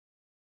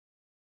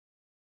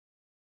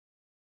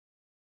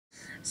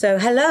So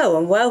hello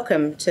and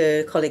welcome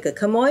to Coleg y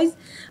Cymoedd.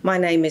 My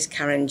name is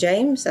Karen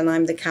James and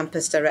I'm the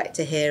campus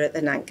director here at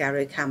the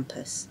Nantgarw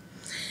campus.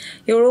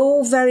 You're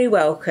all very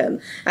welcome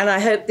and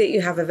I hope that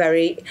you have a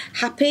very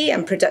happy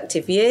and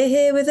productive year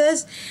here with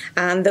us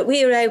and that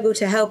we are able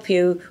to help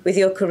you with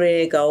your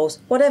career goals,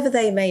 whatever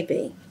they may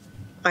be.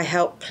 I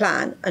help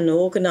plan and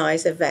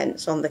organise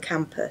events on the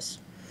campus.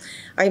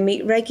 I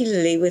meet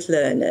regularly with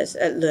learners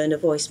at learner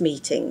voice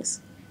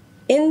meetings.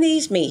 In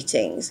these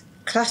meetings,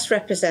 class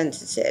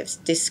representatives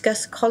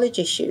discuss college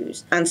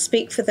issues and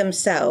speak for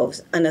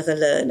themselves and other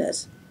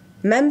learners.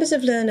 Members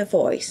of Learner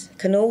Voice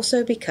can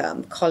also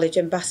become college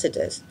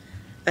ambassadors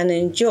and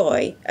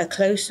enjoy a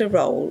closer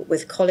role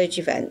with college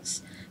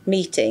events,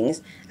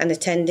 meetings and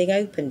attending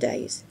open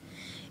days.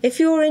 If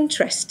you're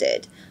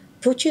interested,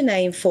 put your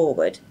name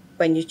forward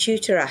when your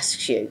tutor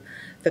asks you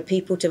for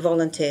people to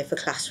volunteer for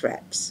class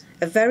reps.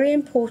 A very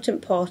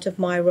important part of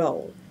my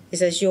role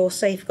is as your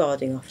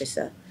safeguarding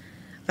officer,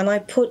 and I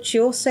put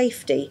your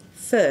safety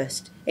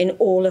first in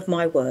all of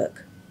my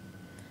work.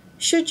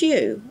 Should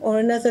you or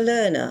another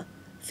learner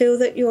feel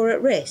that you're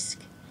at risk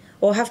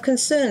or have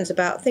concerns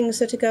about things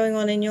that are going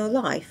on in your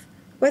life,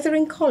 whether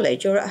in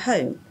college or at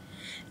home,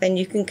 then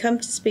you can come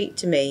to speak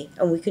to me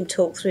and we can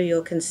talk through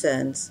your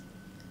concerns.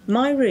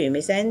 My room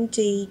is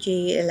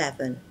NDG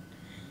 11.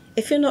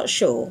 If you're not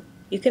sure,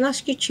 you can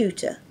ask your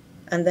tutor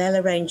and they'll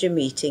arrange a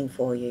meeting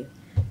for you.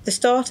 The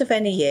start of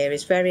any year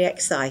is very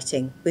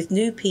exciting with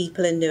new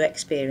people and new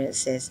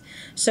experiences.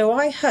 So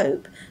I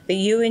hope that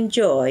you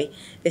enjoy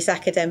this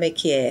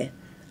academic year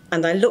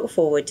and I look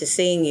forward to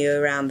seeing you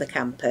around the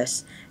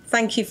campus.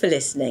 Thank you for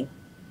listening.